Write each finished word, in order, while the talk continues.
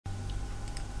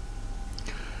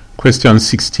Question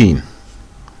 16.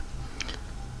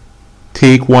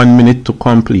 Take 1 minute to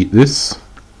complete this,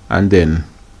 and then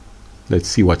let's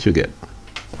see what you get.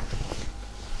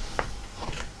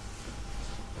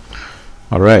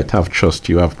 Alright, I've trust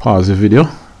you have paused the video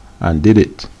and did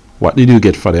it. What did you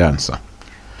get for the answer?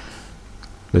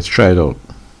 Let's try it out.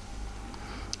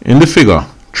 In the figure,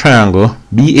 triangle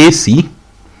BAC,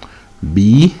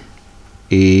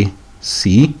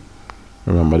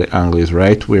 remember the angle is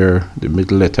right where the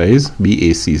middle letter is.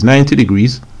 BAC is 90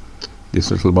 degrees. This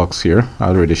little box here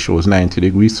already shows 90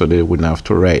 degrees, so they wouldn't have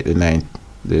to write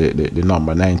the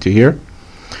number 90 here.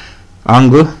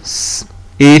 Angle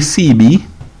ACB.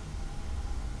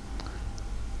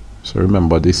 So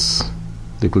remember this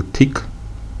little thick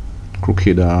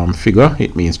crooked figure.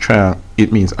 It means triangle.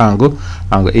 It means angle.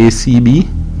 Angle ACB.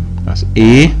 That's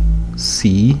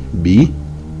ACB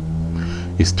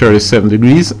is 37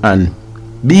 degrees, and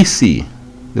BC,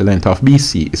 the length of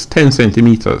BC, is 10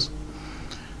 centimeters.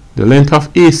 The length of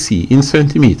AC in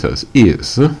centimeters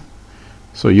is,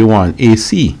 so you want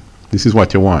AC. This is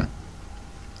what you want.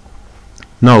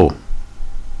 Now,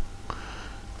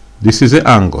 this is the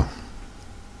angle.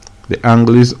 The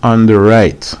angle is on the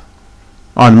right,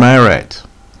 on my right.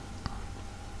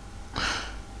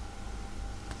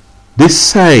 This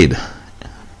side,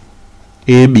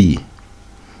 AB,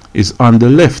 is on the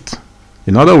left.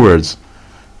 In other words,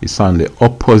 it's on the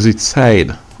opposite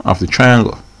side of the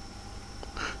triangle.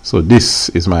 So this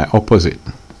is my opposite.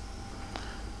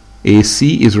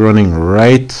 AC is running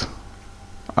right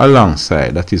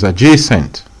alongside, that is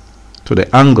adjacent to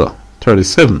the angle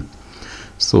 37.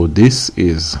 So this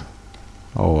is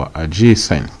our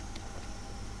adjacent.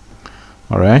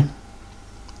 Alright,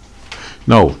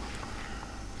 now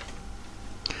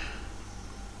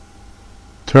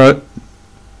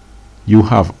you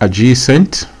have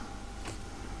adjacent,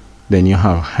 then you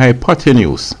have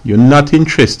hypotenuse. You're not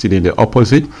interested in the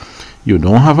opposite. You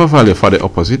don't have a value for the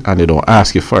opposite, and they don't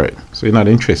ask you for it, so you're not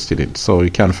interested in it, so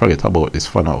you can forget about this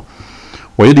for now.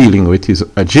 What you're dealing with is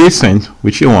adjacent,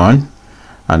 which you want,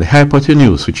 and the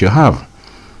hypotenuse, which you have.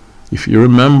 If you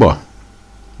remember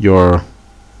your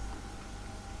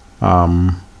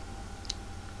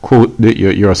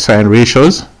your sine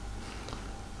ratios,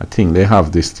 I think they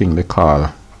have this thing they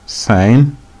call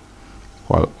sine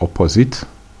or opposite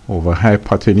over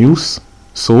hypotenuse.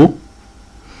 So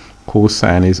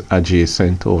cosine is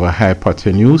adjacent over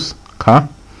hypotenuse.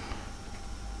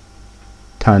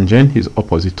 Tangent is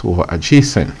opposite over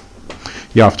adjacent.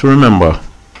 You have to remember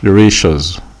the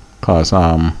ratios, because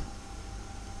I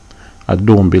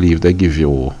don't believe they give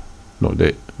you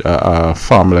the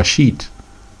formula sheet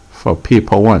for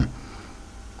paper 1,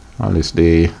 unless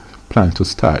they plan to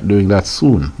start doing that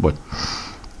soon. But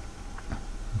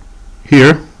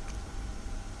here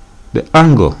the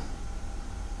angle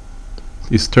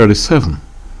is 37.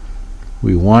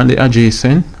 We want the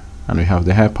adjacent and we have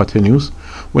the hypotenuse.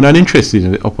 We're not interested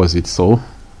in the opposite, so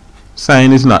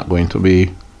sine is not going to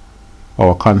be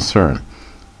our concern.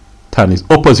 Tan is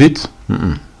opposite.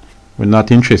 We're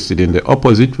not interested in the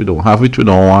opposite. We don't have it, we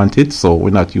don't want it, so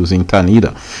we're not using tan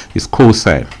either. It's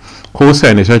cosine.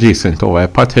 Cosine is adjacent over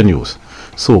hypotenuse.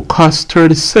 So cos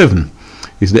 37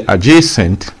 is the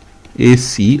adjacent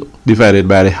AC divided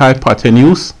by the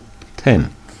hypotenuse 10.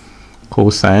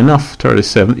 Cosine of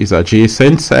 37 is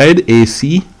adjacent side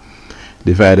AC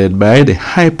divided by the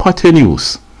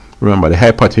hypotenuse. Remember, the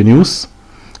hypotenuse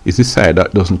is the side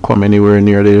that doesn't come anywhere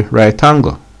near the right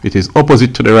angle. It is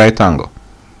opposite to the right angle.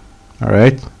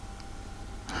 Alright?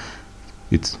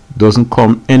 It doesn't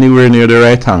come anywhere near the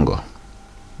right angle.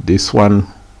 This one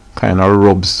kind of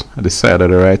rubs at the side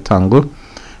of the right angle.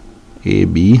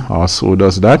 AB also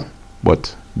does that,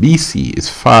 but BC is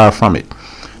far from it.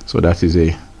 So that is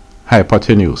a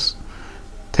hypotenuse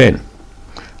 10.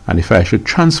 And if I should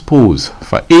transpose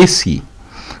for AC,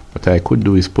 what I could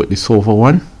do is put this over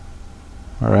 1,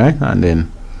 alright, and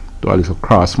then do a little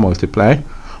cross multiply,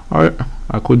 or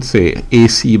I could say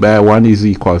AC by 1 is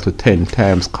equal to 10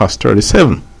 times cos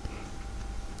 37.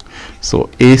 So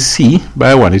AC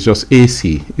by 1 is just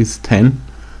AC, is 10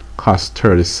 cos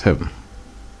 37.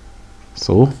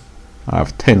 So I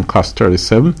have 10 cos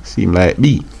 37, seem like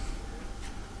B.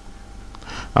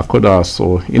 I could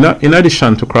also, in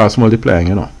addition to cross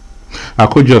multiplying, I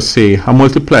could just say I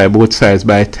multiply both sides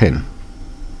by 10.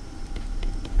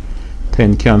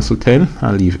 10 cancel 10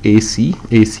 and leave AC.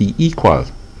 AC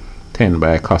equals 10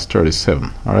 by cos 37.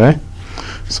 Alright?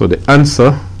 So the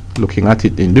answer, looking at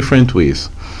it in different ways,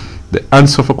 the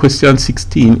answer for question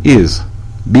 16 is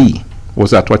B.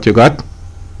 Was that what you got?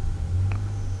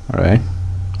 Alright?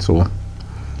 So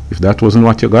if that wasn't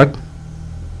what you got,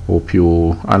 Hope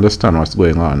you understand what's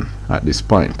going on at this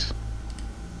point.